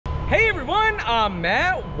everyone, I'm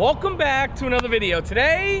Matt. Welcome back to another video.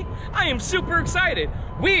 Today, I am super excited.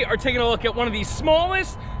 We are taking a look at one of the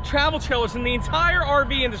smallest travel trailers in the entire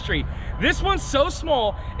RV industry. This one's so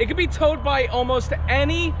small, it can be towed by almost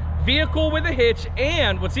any vehicle with a hitch,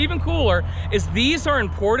 and what's even cooler is these are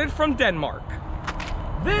imported from Denmark.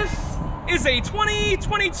 This is a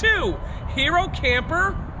 2022 Hero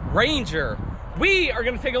Camper Ranger. We are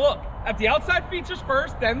gonna take a look at the outside features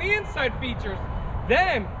first, then the inside features.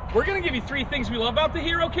 Then we're gonna give you 3 things we love about the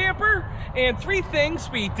Hero Camper and 3 things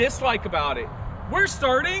we dislike about it. We're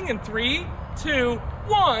starting in 3, 2,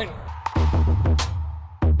 1.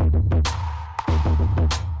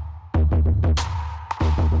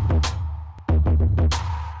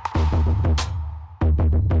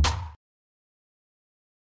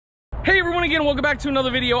 Hey everyone, again, welcome back to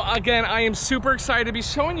another video. Again, I am super excited to be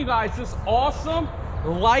showing you guys this awesome,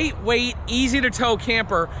 lightweight, easy to tow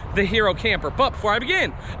camper, the Hero Camper. But before I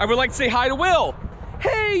begin, I would like to say hi to Will.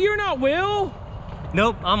 Hey, you're not Will.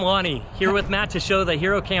 Nope, I'm Lonnie, here with Matt to show the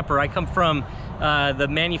Hero Camper. I come from the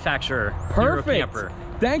manufacturer, Perfect. Hero Camper.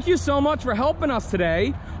 Thank you so much for helping us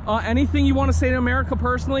today. Anything you want to say to America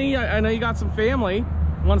personally? I know you got some family.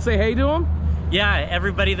 Want to say hey to them? Yeah,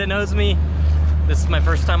 everybody that knows me, this is my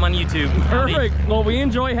first time on YouTube. Perfect. Howdy. Well, we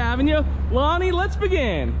enjoy having you. Lonnie, let's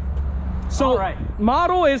begin. So,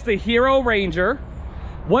 model is the Hero Ranger.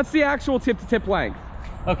 What's the actual tip-to-tip length?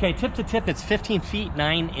 Okay, tip-to-tip, it's 15 feet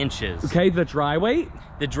 9 inches. Okay, the dry weight?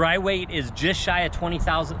 The dry weight is just shy of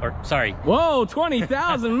 20,000, or sorry. Whoa,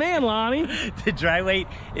 20,000, man, Lonnie. The dry weight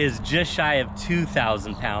is just shy of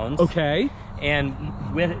 2,000 pounds. Okay. And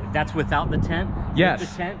that's without the tent. Yes. With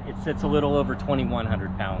the tent, it sits a little over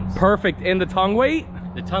 2,100 pounds. Perfect. And the tongue weight?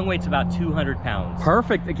 The tongue weight's about 200 pounds.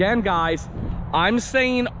 Perfect. Again, guys, I'm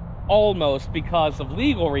saying almost because of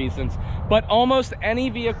legal reasons, but almost any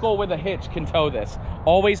vehicle with a hitch can tow this.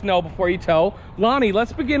 Always know before you tow. Lonnie,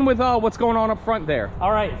 let's begin with what's going on up front there.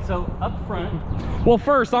 All right, so up front. Well,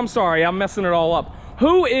 first, I'm sorry, I'm messing it all up.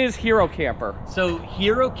 Who is Hero Camper? So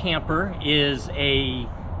Hero Camper is a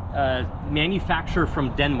manufacturer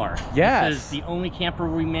from Denmark. Yes. This is the only camper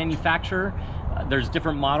we manufacture. There's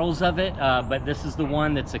different models of it, but this is the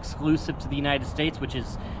one that's exclusive to the United States, which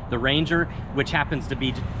is the Ranger, which happens to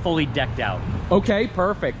be fully decked out. Okay,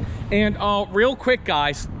 perfect. And real quick,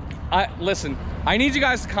 guys, listen, I need you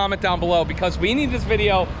guys to comment down below because we need this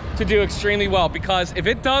video to do extremely well, because if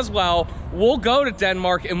it does well, we'll go to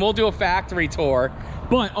Denmark and we'll do a factory tour,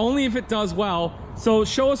 but only if it does well. So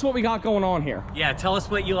show us what we got going on here. Yeah, tell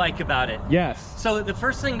us what you like about it. Yes. So the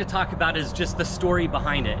first thing to talk about is just the story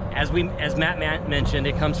behind it. As Matt mentioned,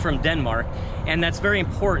 it comes from Denmark, and that's very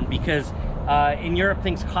important because in Europe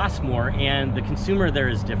things cost more and the consumer there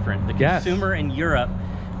is different. The consumer in Europe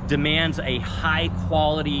demands a high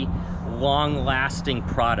quality, long-lasting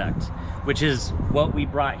product, which is what we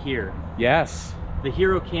brought here. Yes. The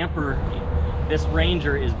Hero Camper, this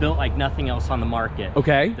Ranger, is built like nothing else on the market.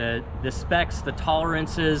 Okay. The specs, the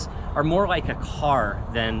tolerances are more like a car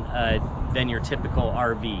than your typical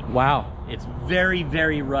RV. Wow. It's very,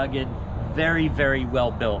 very rugged, very, very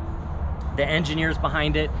well built. The engineers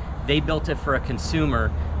behind it, they built it for a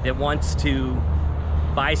consumer that wants to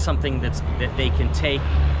buy something that they can take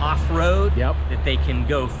off-road, that they can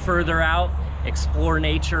go further out, explore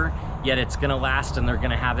nature, yet it's gonna last and they're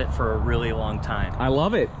gonna have it for a really long time. I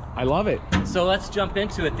love it. I love it. So let's jump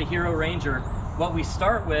into it. The Hero Ranger, what we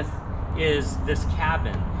start with is this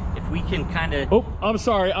cabin. If we can kind of... Oh, I'm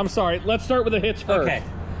sorry. Let's start with the hitch first. Okay.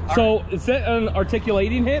 So is that an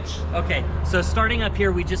articulating hitch? Okay, so starting up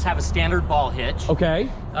here, we just have a standard ball hitch. Okay.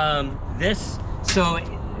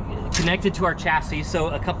 Connected to our chassis, so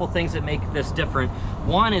a couple things that make this different.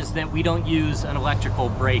 One is that we don't use an electrical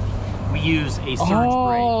brake. We use a surge brake.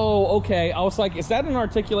 Oh, okay. I was like, is that an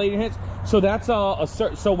articulating hitch? So that's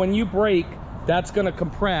so when you brake, that's gonna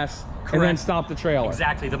compress and then stop the trailer.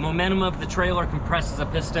 Exactly. The momentum of the trailer compresses a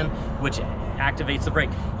piston, which activates the brake.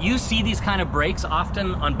 You see these kind of brakes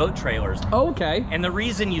often on boat trailers. Oh, okay. And the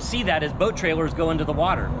reason you see that is boat trailers go into the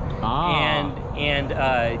water. And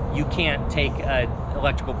you can't take an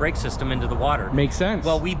electrical brake system into the water. Makes sense.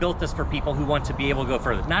 Well, we built this for people who want to be able to go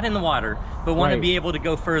further. Not in the water, but want to be able to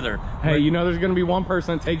go further. Hey, you know there's going to be one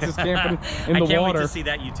person that takes this camping in the water. I can't wait to see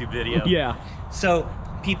that YouTube video. Yeah. So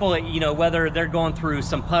people, you know, whether they're going through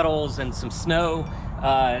some puddles and some snow,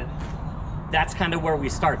 that's kind of where we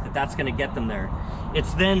start. That's going to get them there.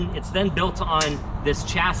 It's then built on this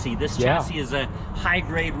chassis. This chassis is a high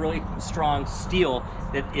grade, really strong steel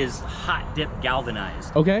that is hot dip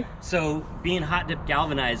galvanized. Okay. So being hot dip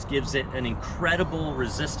galvanized gives it an incredible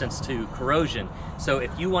resistance to corrosion. So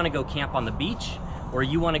if you want to go camp on the beach, or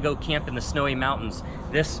you want to go camp in the snowy mountains,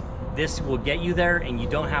 this will get you there, and you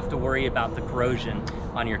don't have to worry about the corrosion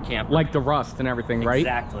on your camper. Like the rust and everything, right?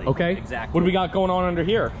 Exactly. Okay. Exactly. What do we got going on under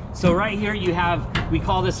here? So right here you have, we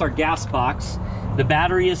call this our gas box. The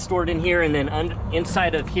battery is stored in here, and then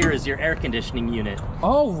inside of here is your air conditioning unit.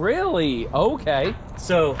 Oh, really? Okay.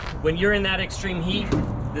 So when you're in that extreme heat,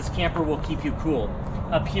 this camper will keep you cool.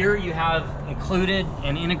 Up here you have included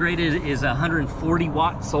and integrated is a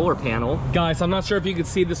 140-watt solar panel. Guys, I'm not sure if you can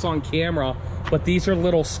see this on camera, but these are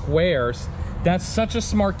little squares. That's such a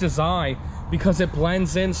smart design because it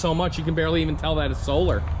blends in so much you can barely even tell that it's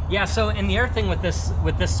solar. Yeah, so and the other thing with this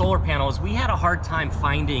solar panel is we had a hard time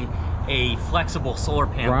finding a flexible solar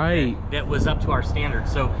panel that was up to our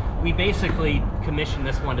standards. So we basically commissioned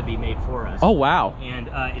this one to be made for us. Oh, wow. And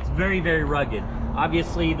it's very, very rugged.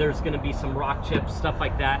 Obviously, there's going to be some rock chips, stuff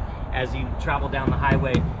like that, as you travel down the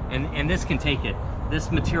highway, and this can take it.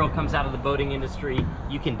 This material comes out of the boating industry.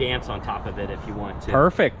 You can dance on top of it if you want to.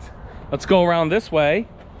 Perfect. Let's go around this way.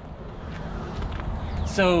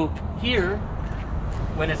 So here,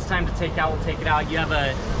 when it's time to take out, we'll take it out. You have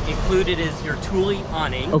included is your Thule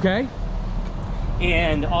awning. Okay.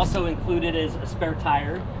 And also included is a spare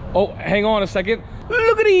tire. Oh, hang on a second.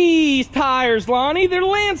 Look at these tires, Lonnie. They're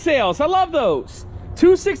land sales. I love those.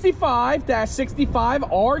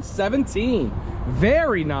 265-65R17.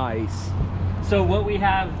 Very nice. So what we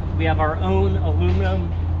have our own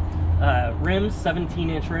aluminum rims,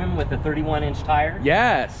 17-inch rim with a 31-inch tire.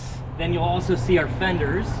 Yes. Then you'll also see our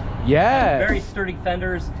fenders. Yes. Very sturdy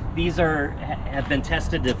fenders. These have been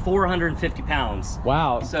tested to 450 pounds.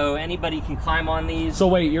 Wow. So anybody can climb on these. So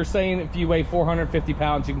wait, you're saying if you weigh 450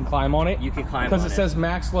 pounds, you can climb on it? You can climb on it. Because it says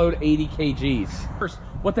max load 80 kgs. First,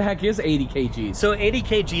 what the heck is 80 kgs? So 80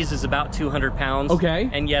 kgs is about 200 pounds. Okay.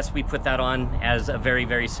 And yes, we put that on as a very,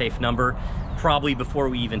 very safe number, probably before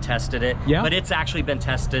we even tested it. Yeah. But it's actually been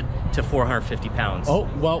tested to 450 pounds. Oh,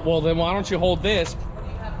 well then why don't you hold this?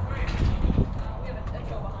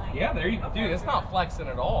 Yeah, there you go. Dude, it's not flexing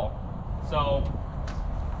at all. So,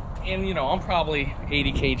 and you know, I'm probably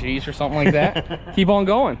 80 kgs or something like that. Keep on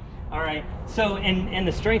going. All right. So, and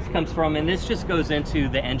the strength comes from, and this just goes into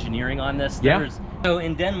the engineering on this. Yeah. So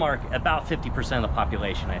in Denmark, about 50% of the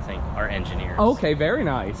population, I think, are engineers. Okay, very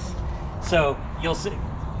nice. So you'll see,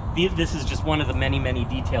 this is just one of the many, many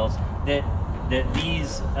details that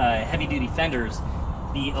these heavy-duty fenders,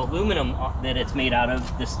 the aluminum that it's made out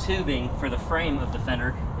of, this tubing for the frame of the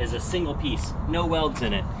fender is a single piece, no welds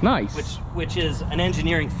in it. Nice. Which is an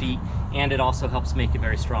engineering feat, and it also helps make it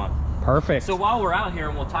very strong. Perfect. So while we're out here,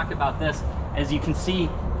 and we'll talk about this, as you can see,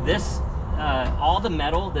 this all the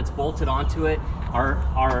metal that's bolted onto it,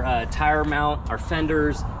 our tire mount, our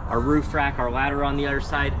fenders, our roof rack, our ladder on the other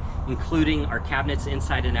side, including our cabinets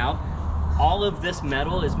inside and out. All of this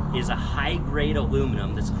metal is a high-grade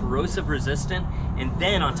aluminum that's corrosive resistant, and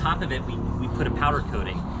then on top of it we put a powder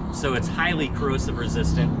coating, so it's highly corrosive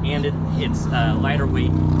resistant, and it's lighter weight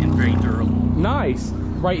and very durable. Nice.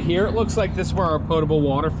 Right here, it looks like this is where our potable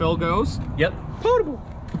water fill goes. Yep. Potable.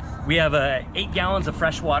 We have 8 gallons of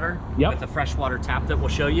fresh water with a freshwater tap that we'll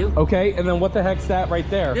show you. Okay, and then what the heck's that right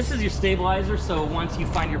there? This is your stabilizer, so once you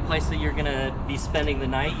find your place that you're gonna be spending the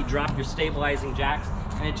night, you drop your stabilizing jacks,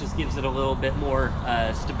 and it just gives it a little bit more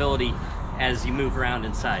stability as you move around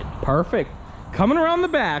inside. Perfect. Coming around the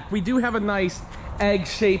back, we do have a nice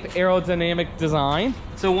egg-shaped aerodynamic design.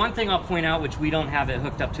 So one thing I'll point out, which we don't have it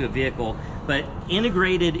hooked up to a vehicle, but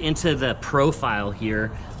integrated into the profile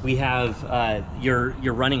here, we have your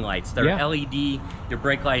running lights. They're LED, your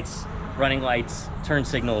brake lights, running lights, turn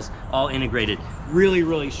signals, all integrated. Really,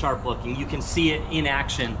 really sharp looking. You can see it in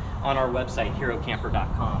action on our website,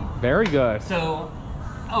 herocamper.com. Very good. So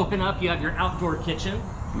open up, you have your outdoor kitchen.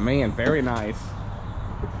 Man, very nice.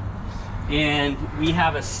 And we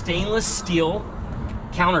have a stainless steel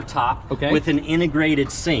countertop with an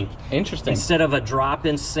integrated sink. Interesting. Instead of a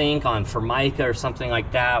drop-in sink on Formica or something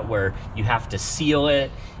like that where you have to seal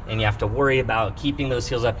it and you have to worry about keeping those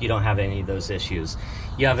seals up, you don't have any of those issues.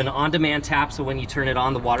 You have an on-demand tap, so when you turn it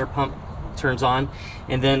on, the water pump turns on.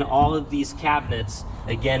 And then all of these cabinets,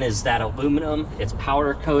 again, is that aluminum. It's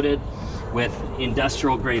powder coated with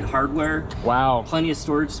industrial grade hardware. Wow. Plenty of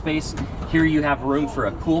storage space. Here you have room for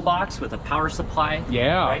a cool box with a power supply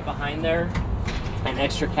right behind there, and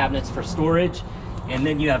extra cabinets for storage. And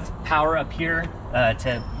then you have power up here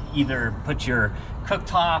to either put your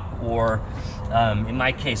cooktop or, in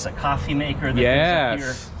my case, a coffee maker that goes up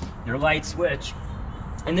here, your light switch.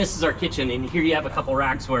 And this is our kitchen, and here you have a couple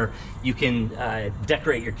racks where you can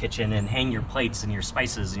decorate your kitchen and hang your plates and your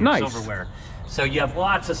spices and your silverware. So you have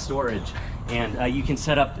lots of storage. And you can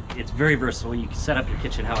set up, it's very versatile. You can set up your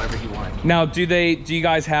kitchen however you want. Now, do you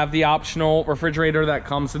guys have the optional refrigerator that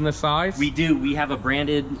comes in this size? We do. We have a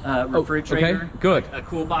branded refrigerator. Okay, good. A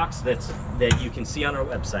cool box that you can see on our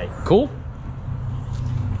website. Cool.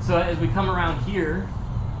 So as we come around here,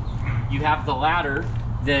 you have the ladder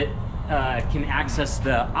that can access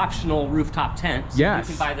the optional rooftop tent. So yes.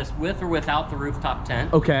 You can buy this with or without the rooftop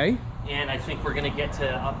tent. Okay. And I think we're gonna get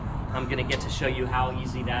to, I'm gonna get to show you how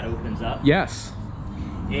easy that opens up. Yes.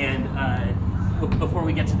 And before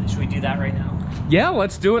we get to this, should we do that right now? Yeah,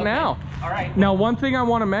 let's do it now. All right. Now, one thing I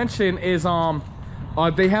want to mention is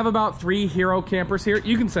they have about 3 hero campers here.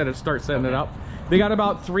 You can start setting it up. They got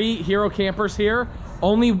about 3 hero campers here.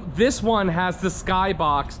 Only this one has the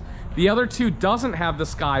skybox. The other 2 doesn't have the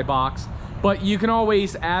skybox, but you can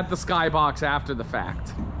always add the skybox after the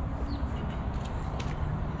fact.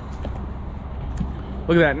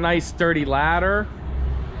 Look at that nice sturdy ladder.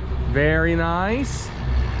 Very nice.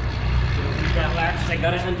 That latch, I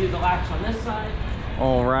gotta undo the latch on this side.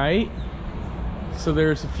 All right. So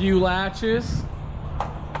there's a few latches.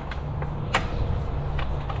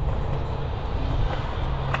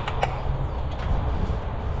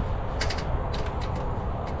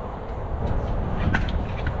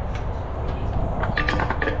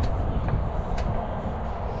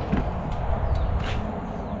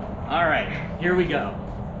 All right, here we go.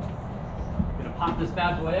 Gonna pop this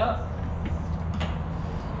bad boy up.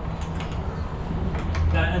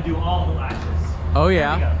 Gotta undo all the latches. Oh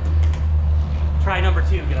yeah. Try number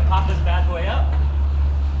 2. Gonna pop this bad boy up.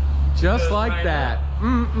 Just like right that.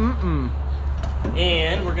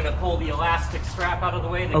 And we're gonna pull the elastic strap out of the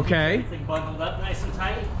way. That keeps everything bundled up nice and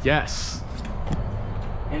tight. Yes.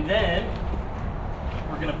 And then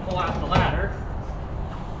we're gonna pull out the ladder.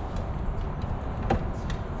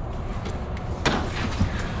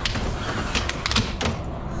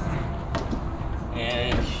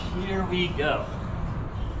 And here we go.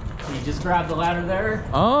 So you just grab the ladder there.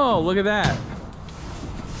 Oh, look at that.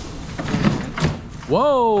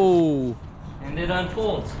 Whoa. And it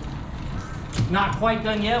unfolds. Not quite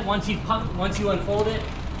done yet. Once you unfold it,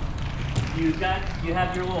 you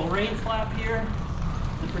have your little rain flap here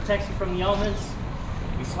that protects you from the elements.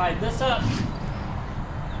 We slide this up,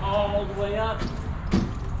 all the way up.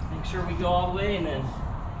 Make sure we go all the way and then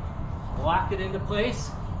lock it into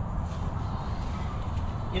place.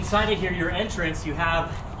 Inside of here, your entrance, you have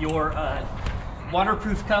your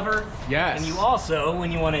waterproof cover. Yes. And you also, when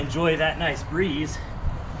you want to enjoy that nice breeze,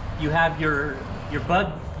 you have your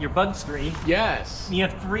bug screen. Yes. And you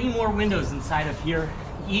have 3 more windows inside of here,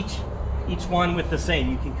 each one with the same.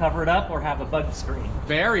 You can cover it up or have a bug screen.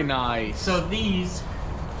 Very nice. So these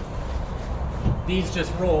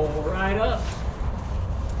just roll right up.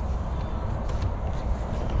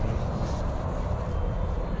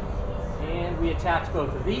 And we attach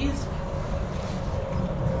both of these.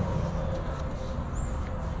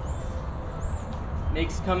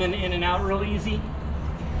 Makes coming in and out real easy.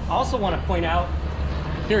 I also want to point out.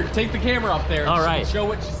 Here, take the camera up there. All right. Show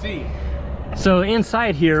what you see. So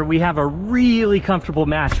inside here, we have a really comfortable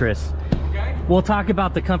mattress. Okay. We'll talk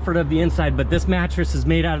about the comfort of the inside, but this mattress is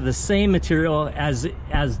made out of the same material as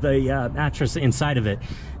the mattress inside of it.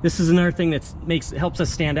 This is another thing that helps us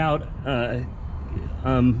stand out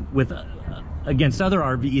against other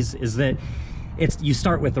RVs, is that you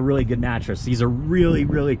start with a really good mattress. These are really,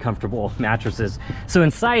 really comfortable mattresses. So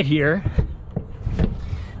inside here,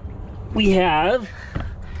 we have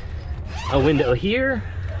a window here,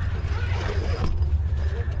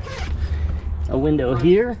 a window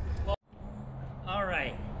here. All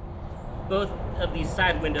right, both of these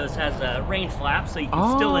side windows has a rain flap, so you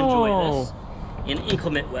can still enjoy this in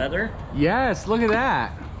inclement weather. Yes, look at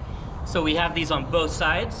that. So we have these on both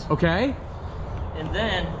sides. Okay. And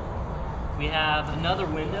then we have another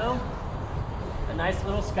window, a nice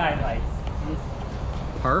little skylight.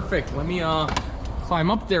 Perfect. Let me climb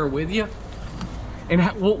up there with you. And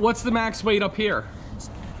what's the max weight up here?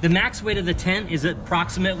 The max weight of the tent is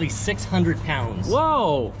approximately 600 pounds.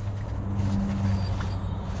 Whoa.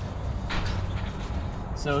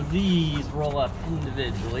 So these roll up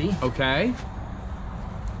individually. Okay.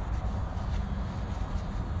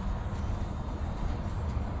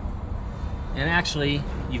 And actually,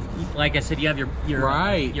 like I said, you have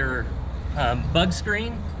your bug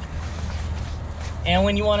screen. And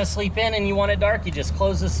when you want to sleep in and you want it dark, you just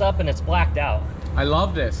close this up and it's blacked out. I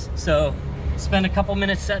love this. So spend a couple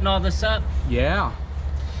minutes setting all this up. Yeah.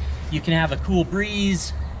 You can have a cool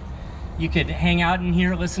breeze. You could hang out in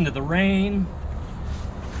here, listen to the rain.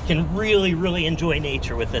 You can really, really enjoy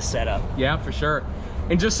nature with this setup. Yeah, for sure.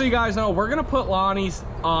 And just so you guys know, we're gonna put Lonnie's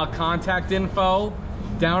contact info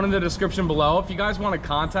down in the description below if you guys want to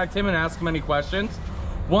contact him and ask him any questions.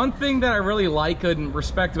 One thing that I really like and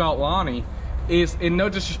respect about Lonnie is, and no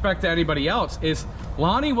disrespect to anybody else, is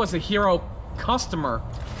Lonnie was a Hero customer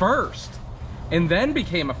first and then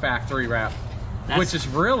became a factory rep, which is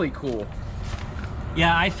really cool.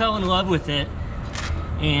 Yeah, I fell in love with it,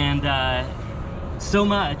 and so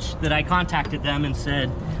much that I contacted them and said,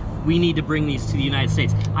 we need to bring these to the United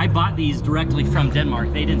States. I bought these directly from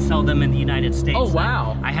Denmark. They didn't sell them in the United States. Oh,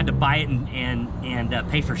 wow. I had to buy it and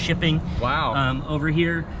pay for shipping. Wow. Over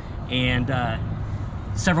here. And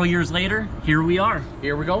several years later, here we are.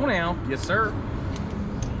 Here we go now. Yes, sir.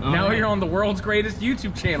 Now you're on the world's greatest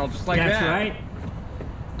YouTube channel, just like that. That's right.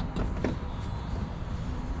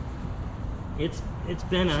 It's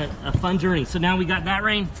been a fun journey. So now we got that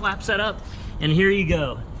rain flap set up, and here you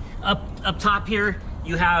go. Up top here,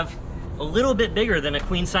 you have a little bit bigger than a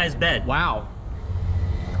queen size bed. Wow.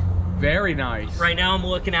 Very nice. Right now I'm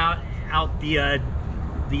looking out the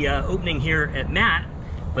opening here at Matt,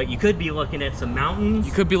 but you could be looking at some mountains.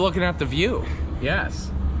 You could be looking at the view. Yes.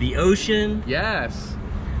 The ocean. Yes.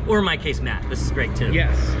 Or in my case, Matt. This is great too.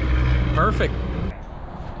 Yes. Perfect.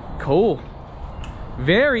 Cool.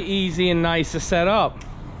 Very easy and nice to set up.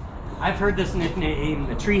 I've heard this nickname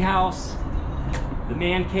the tree house, the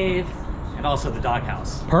man cave, and also the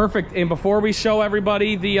doghouse. Perfect. And before we show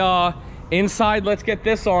everybody the inside, let's get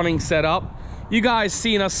this awning set up. You guys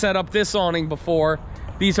seen us set up this awning before.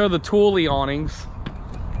 These are the Thule awnings.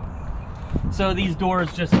 So these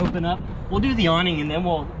doors just open up. We'll do the awning and then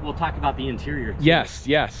we'll talk about the interior too. Yes,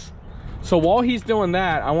 yes. So while he's doing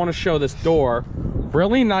that, I want to show this door.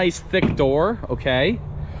 Really nice thick door, okay?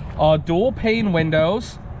 Dual pane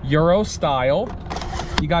windows, Euro style.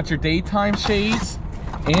 You got your daytime shades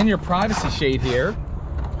and your privacy shade here.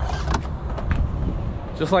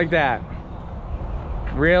 Just like that.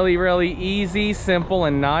 Really, really easy, simple,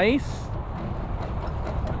 and nice.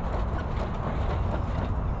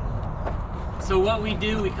 So what we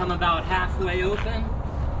do, we come about halfway open,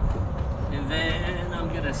 and then I'm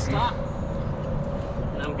gonna stop,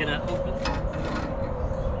 and I'm gonna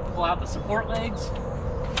pull out the support legs,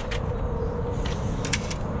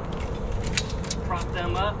 prop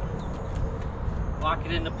them up, lock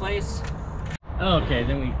it into place. Okay,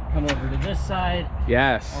 then we come over to this side.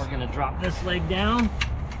 Yes. We're gonna drop this leg down,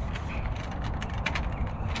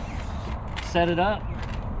 set it up.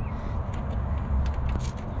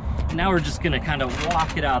 Now we're just gonna kind of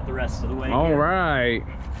walk it out the rest of the way. All right.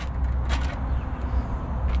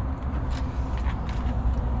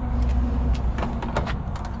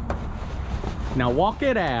 Now walk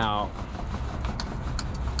it out.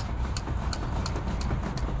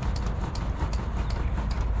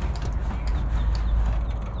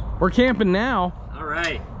 We're camping now. All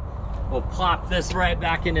right. We'll plop this right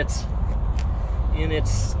back in its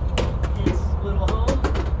little home.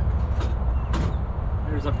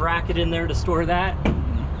 There's a bracket in there to store that.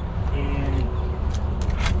 And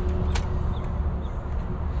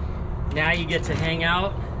now you get to hang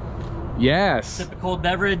out. Yes. Sip a cold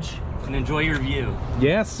beverage and enjoy your view.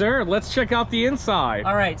 Yes, sir. Let's check out the inside.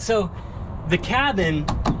 All right, so the cabin,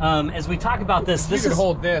 as we talk about this, You could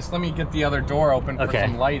hold this. Let me get the other door open for Okay.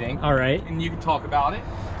 some lighting. All right. And you can talk about it.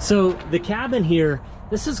 So the cabin here,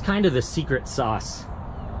 this is kind of the secret sauce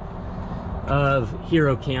of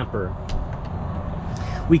Hero Camper.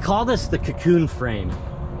 We call this the cocoon frame.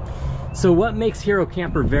 So what makes Hero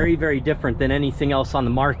Camper very, very different than anything else on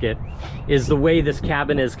the market is the way this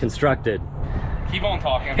cabin is constructed. Keep on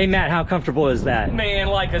talking. Hey Matt, how comfortable is that? Man,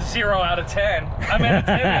 like a 0 out of 10. I'm at a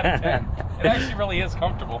 10 out of 10. It actually really is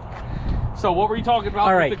comfortable. So what were you talking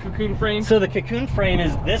about with the cocoon frame? So the cocoon frame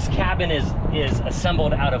is, this cabin is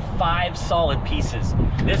assembled out of 5 solid pieces.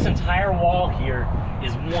 This entire wall here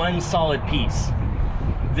is one solid piece.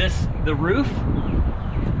 The roof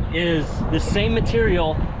is the same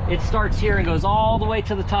material. It starts here and goes all the way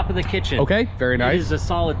to the top of the kitchen. Okay, very nice. It is a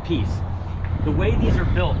solid piece. The way these are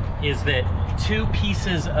built is that 2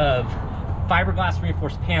 pieces of fiberglass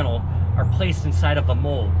reinforced panel are placed inside of a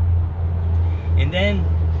mold. And then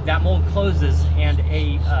that mold closes and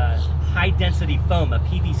a high density foam, a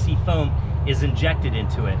PVC foam, is injected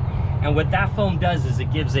into it. And what that foam does is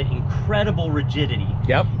it gives it incredible rigidity.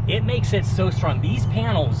 Yep. It makes it so strong. These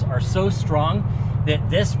panels are so strong that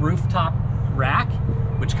this rooftop rack,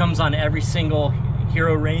 which comes on every single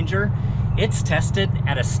Hero Ranger, it's tested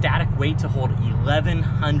at a static weight to hold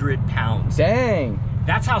 1,100 pounds. Dang.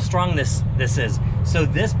 That's how strong this is. So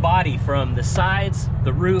this body, from the sides,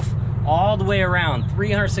 the roof, all the way around,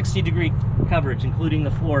 360-degree coverage, including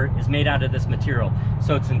the floor, is made out of this material.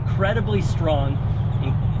 So it's incredibly strong.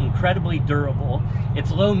 incredibly durable.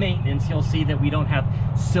 It's low maintenance. You'll see that we don't have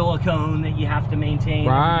silicone that you have to maintain.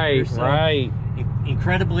 Right, right.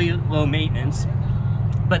 Incredibly low maintenance.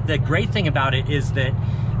 But the great thing about it is that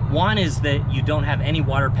one is that you don't have any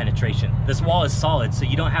water penetration. This wall is solid, so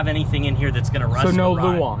you don't have anything in here that's going to rust. So no or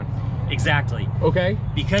rot. glue on. Exactly. Okay.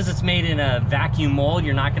 Because it's made in a vacuum mold,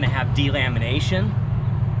 you're not going to have delamination.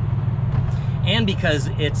 And because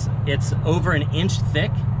it's over an inch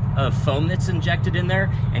thick of foam that's injected in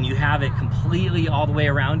there, and you have it completely all the way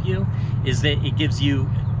around you, is that it gives you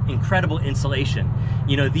incredible insulation.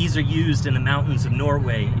 You know, these are used in the mountains of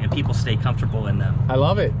Norway, and people stay comfortable in them. I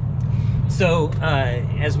love it. So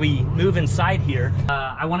as we move inside here,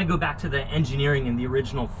 I want to go back to the engineering and the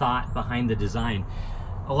original thought behind the design.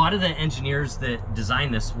 A lot of the engineers that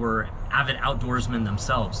designed this were avid outdoorsmen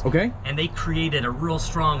themselves. Okay. And they created a real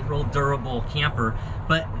strong, real durable camper,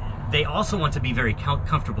 but they also want to be very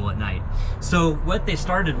comfortable at night. So what they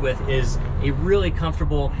started with is a really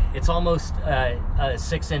comfortable, it's almost a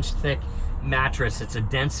 6-inch thick mattress. It's a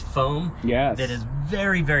dense foam. Yes. That is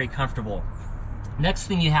very, very comfortable. Next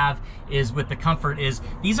thing you have is with the comfort is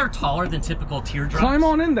these are taller than typical teardrops. Climb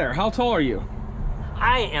on in there. How tall are you?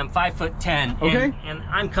 I am 5'10". Okay. And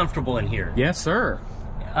I'm comfortable in here. Yes, sir.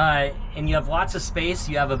 And you have lots of space.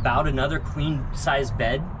 You have about another queen size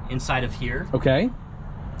bed inside of here. Okay.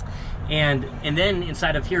 And then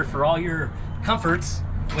inside of here, for all your comforts,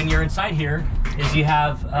 when you're inside here, is you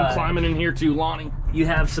have I'm climbing in here too, Lonnie. You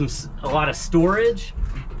have a lot of storage.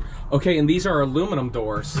 Okay, and these are aluminum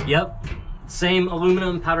doors. Yep. Same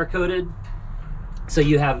aluminum, powder coated. So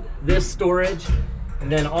you have this storage,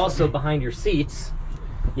 and then also behind your seats,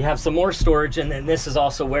 you have some more storage, and then this is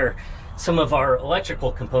also where some of our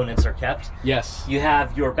electrical components are kept. Yes. You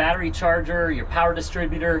have your battery charger, your power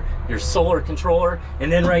distributor, your solar controller,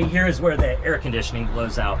 and then right here is where the air conditioning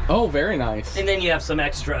blows out. Oh, very nice. And then you have some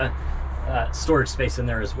extra storage space in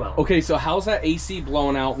there as well. Okay, so how's that AC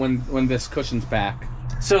blowing out when this cushion's back?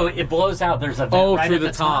 So it blows out. There's a vent right through at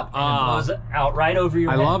the top. And it blows out right over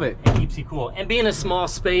your head. I love it. It keeps you cool. And being a small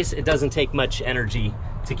space, it doesn't take much energy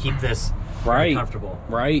to keep this very comfortable.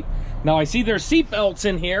 Right. Now I see there's seat belts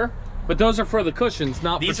in here, but those are for the cushions,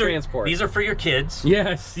 not for transport. These are for your kids.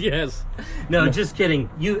 Yes, yes. No, just kidding.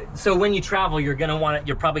 So when you travel, you're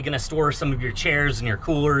probably gonna store some of your chairs and your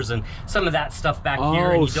coolers and some of that stuff back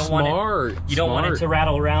here. And you don't want it to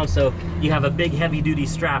rattle around, so you have a big heavy-duty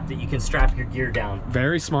strap that you can strap your gear down.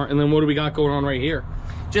 Very smart. And then what do we got going on right here?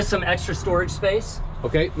 Just some extra storage space.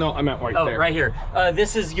 Okay, no, I meant right there. Oh, right here.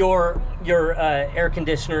 This is your air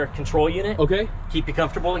conditioner control unit. Okay. Keep you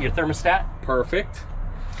comfortable, your thermostat. Perfect.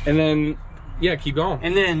 And then, yeah, keep going.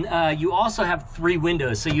 And then you also have 3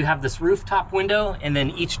 windows. So you have this rooftop window, and then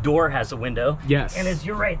each door has a window. Yes. And as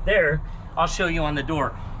you're right there, I'll show you on the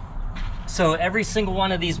door. So every single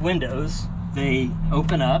one of these windows, they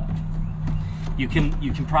open up. You can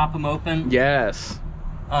prop them open. Yes.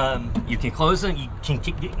 You can close them. You can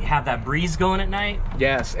have that breeze going at night.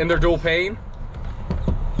 Yes, and they're dual pane?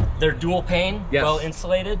 They're dual pane, yes. Well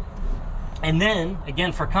insulated. And then,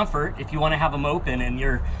 again, for comfort, if you want to have them open and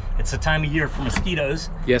it's the time of year for mosquitoes.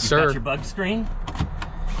 Yes, sir. You've got your bug screen.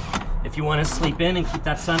 If you want to sleep in and keep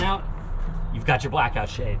that sun out, you've got your blackout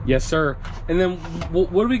shade. Yes, sir. And then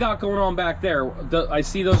what do we got going on back there? I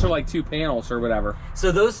see those are like 2 panels or whatever.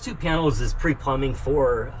 So those 2 panels is pre-plumbing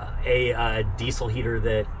for a diesel heater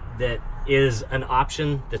that is an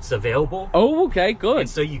option that's available. Oh, okay, good. And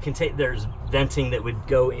so you can there's venting that would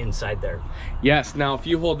go inside there. Yes, now if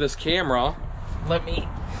you hold this camera, let me.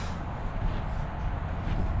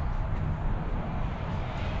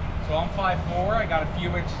 So I'm 5'4", I got a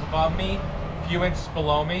few inches above me, a few inches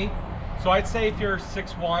below me. So I'd say if you're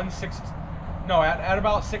 6'1", at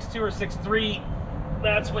about 6'2" or 6'3",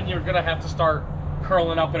 that's when you're gonna have to start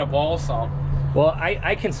curling up in a ball some. Well,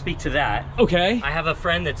 I can speak to that. Okay. I have a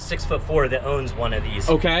friend that's 6'4" that owns one of these.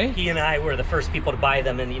 Okay. He and I were the first people to buy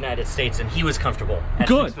them in the United States, and he was comfortable at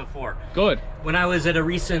 6'4". Good. When I was at a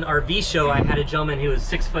recent RV show, I had a gentleman who was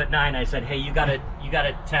 6'9". I said, "Hey, you gotta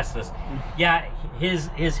test this." Yeah,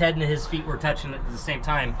 his head and his feet were touching at the same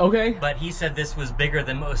time. Okay. But he said this was bigger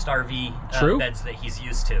than most RV beds that he's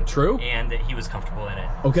used to. True. And that he was comfortable in it.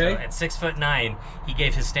 Okay. So at 6'9", he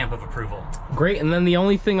gave his stamp of approval. Great. And then the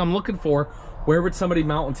only thing I'm looking for, where would somebody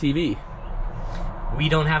mount a TV? We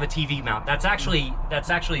don't have a TV mount. That's actually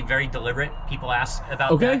very deliberate. People ask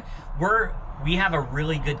about that. We have a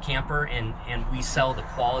really good camper, and we sell the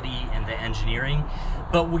quality and the engineering,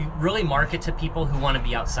 but we really market to people who want to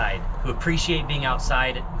be outside, who appreciate being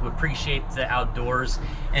outside, who appreciate the outdoors,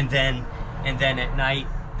 and then at night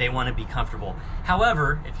They want to be comfortable.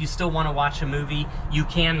 However, if you still want to watch a movie, you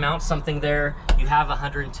can mount something there. You have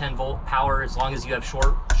 110 volt power as long as you have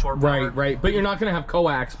short power. Right. But you're not going to have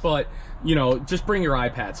coax, but, you know, just bring your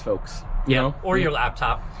iPads, folks. You know? Or your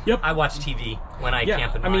laptop. Yep. I watch TV when I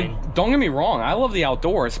camp in mine. I mean, don't get me wrong. I love the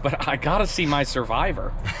outdoors, but I got to see my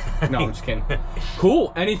Survivor. No, I'm just kidding.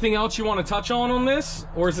 Cool. Anything else you want to touch on this?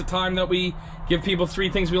 Or is it time that we give people 3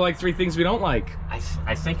 things we like, 3 things we don't like?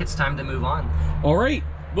 I think it's time to move on. All right.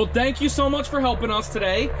 Well, thank you so much for helping us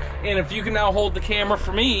today. And if you can now hold the camera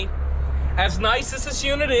for me, as nice as this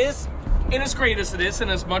unit is, and as great as it is, and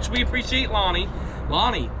as much we appreciate Lonnie,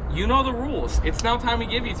 you know the rules. It's now time to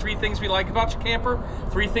give you 3 things we like about your camper,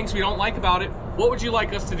 3 things we don't like about it. What would you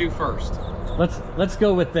like us to do first? Let's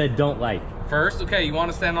go with the don't like. First? Okay, you want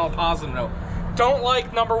to stand on a positive note. Don't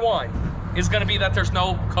like, number 1, is going to be that there's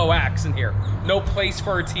no coax in here. No place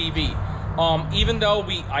for a TV. Even though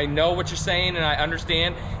I know what you're saying and I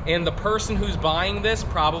understand, and the person who's buying this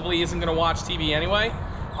probably isn't going to watch TV anyway.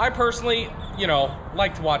 I personally, you know,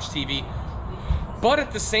 like to watch TV. But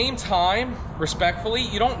at the same time, respectfully,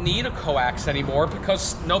 you don't need a coax anymore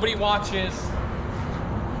because nobody watches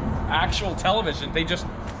actual television. They just,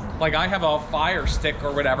 like, I have a Fire Stick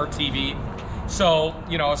or whatever TV. So,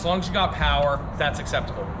 you know, as long as you got power, that's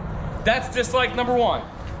acceptable. That's dislike number 1.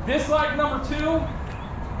 Dislike number 2,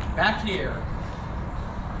 back here.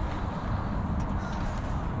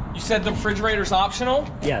 You said the refrigerator's optional?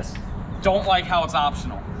 Yes. Don't like how it's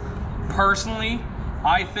optional. Personally,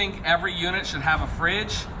 I think every unit should have a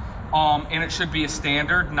fridge, and it should be a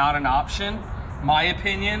standard, not an option. My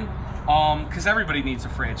opinion, because everybody needs a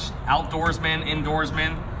fridge. Outdoorsmen,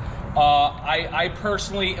 indoorsmen. I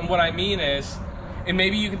personally, and what I mean is, and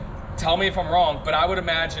maybe you can tell me if I'm wrong, but I would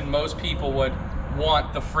imagine most people would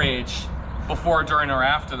want the fridge before, during, or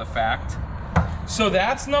after the fact. So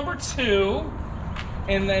that's number 2.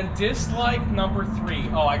 And then dislike number 3.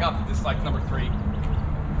 Oh, I got the dislike number 3.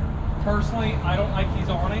 Personally, I don't like these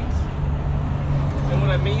awnings. And what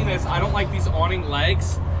I mean is, I don't like these awning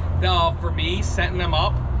legs. For me, setting them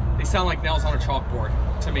up, they sound like nails on a chalkboard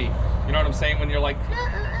to me. You know what I'm saying? When you're like,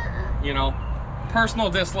 you know, personal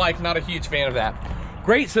dislike, not a huge fan of that.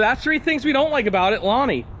 Great, so that's 3 things we don't like about it.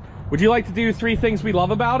 Lonnie, would you like to do 3 things we love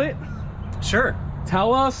about it? Sure.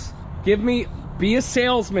 Tell us, be a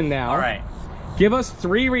salesman now. All right. Give us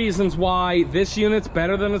 3 reasons why this unit's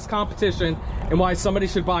better than its competition and why somebody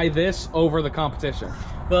should buy this over the competition.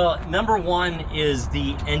 Well, number 1 is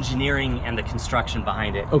the engineering and the construction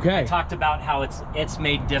behind it. Okay. I talked about how it's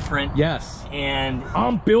made different. Yes. And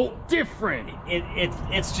I'm built different.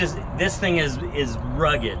 It's just, this thing is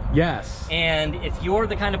rugged. Yes. And if you're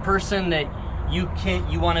the kind of person that you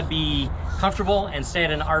want to be comfortable and stay at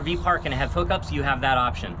an RV park and have hookups, you have that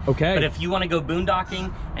option. Okay. But if you want to go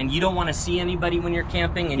boondocking and you don't want to see anybody when you're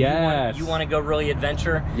camping and you want to go really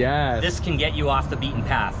adventure, this can get you off the beaten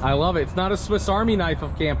path. I love it. It's not a Swiss Army knife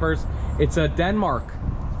of campers. It's a Denmark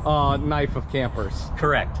knife of campers.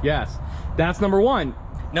 Correct. Yes. That's number 1.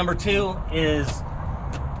 Number 2 is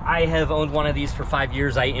I have owned one of these for 5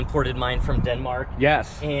 years. I imported mine from Denmark.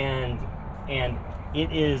 Yes. And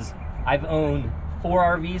it is, I've owned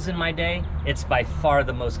 4 RVs in my day. It's by far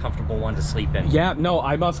the most comfortable one to sleep in. Yeah, no,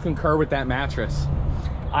 I must concur with that mattress.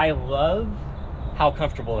 I love how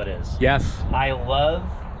comfortable it is. Yes. I love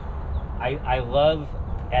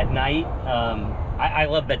at night, I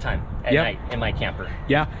love bedtime at night in my camper.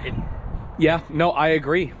 Yeah. No, I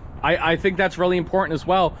agree. I think that's really important as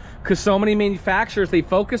well, because so many manufacturers, they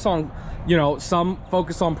focus on, you know, some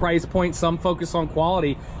focus on price point, some focus on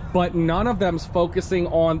quality, but none of them's focusing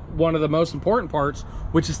on one of the most important parts,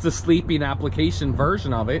 which is the sleeping application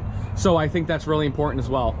version of it. So I think that's really important as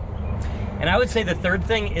well. And I would say the third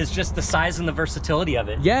thing is just the size and the versatility of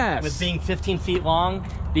it. Yes. With being 15 feet long,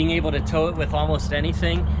 being able to tow it with almost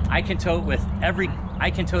anything, I can tow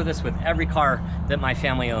this with every car that my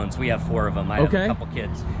family owns. We have 4 of them. I have a couple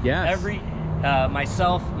kids. Yes.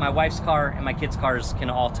 Myself, my wife's car, and my kids' cars can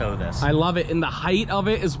all tow this. I love it. And the height of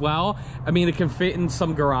it as well. I mean, it can fit in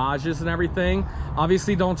some garages and everything.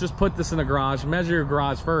 Obviously, don't just put this in a garage. Measure your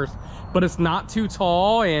garage first. But it's not too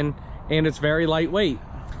tall, and it's very lightweight.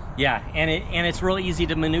 Yeah, and it's really easy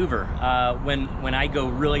to maneuver. When I go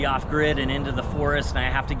really off grid and into the forest and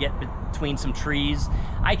I have to get between some trees,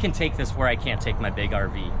 I can take this where I can't take my big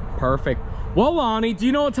RV. Perfect. Well, Lonnie, do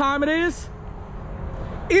you know what time it is?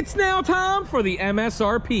 It's now time for the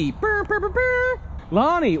MSRP. Burr, burr, burr, burr.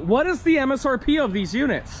 Lonnie, what is the MSRP of these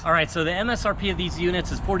units? All right, so the MSRP of these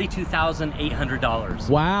units is $42,800.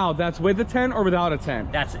 Wow, that's with a tent or without a tent?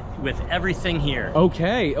 That's with everything here.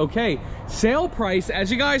 Okay, okay. Sale price, as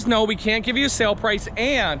you guys know, we can't give you a sale price,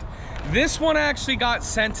 and this one actually got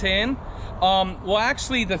sent in. Well,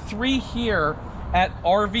 actually, the 3 here at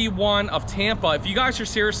RV1 of Tampa, if you guys are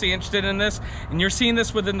seriously interested in this and you're seeing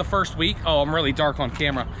this within the first week, oh, I'm really dark on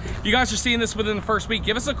camera. If you guys are seeing this within the first week,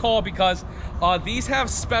 give us a call, because these have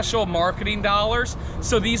special marketing dollars,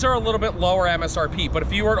 so these are a little bit lower MSRP. But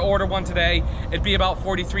if you were to order one today, it'd be about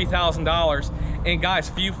 $43,000. And guys,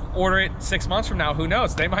 if you order it 6 months from now, who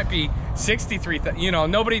knows? They might be 63,000. You know,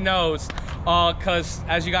 nobody knows, because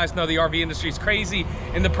as you guys know, the RV industry is crazy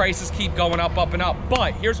and the prices keep going up, and up.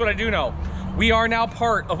 But here's what I do know. We are now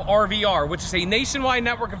part of RVR, which is a nationwide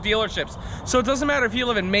network of dealerships. So it doesn't matter if you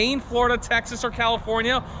live in Maine, Florida, Texas, or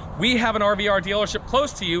California, we have an RVR dealership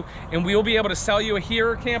close to you, and we will be able to sell you a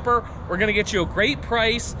Hero camper. We're gonna get you a great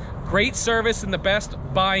price, great service, and the best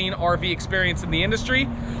buying RV experience in the industry.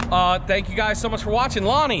 Thank you guys so much for watching.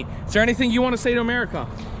 Lonnie, is there anything you want to say to America?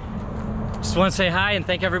 Just want to say hi and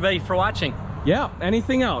thank everybody for watching. Yeah,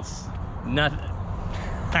 anything else? Nothing.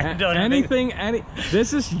 I don't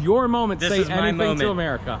this is your moment. This say is my anything moment to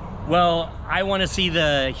America. Well, I want to see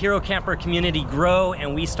the Hero Camper community grow,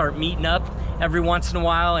 and we start meeting up every once in a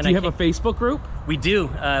while. And do you have a Facebook group? We do.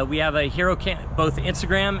 We have a both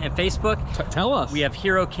Instagram and Facebook. Tell us. We have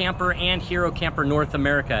Hero Camper and Hero Camper North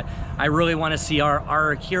America. I really want to see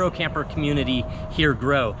our Hero Camper community here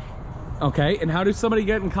grow. Okay, and how does somebody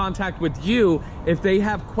get in contact with you if they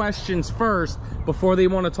have questions first before they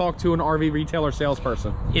want to talk to an RV retailer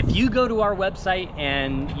salesperson? If you go to our website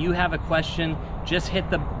and you have a question, just hit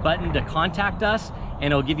the button to contact us,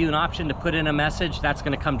 and it'll give you an option to put in a message. That's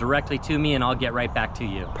going to come directly to me, and I'll get right back to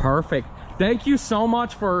you. Perfect. Thank you so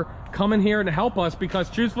much for coming here to help us,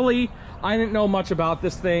 because truthfully, I didn't know much about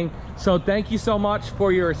this thing. So thank you so much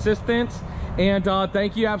for your assistance. And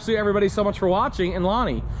thank you absolutely everybody so much for watching. And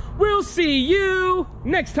Lonnie, we'll see you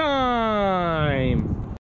next time.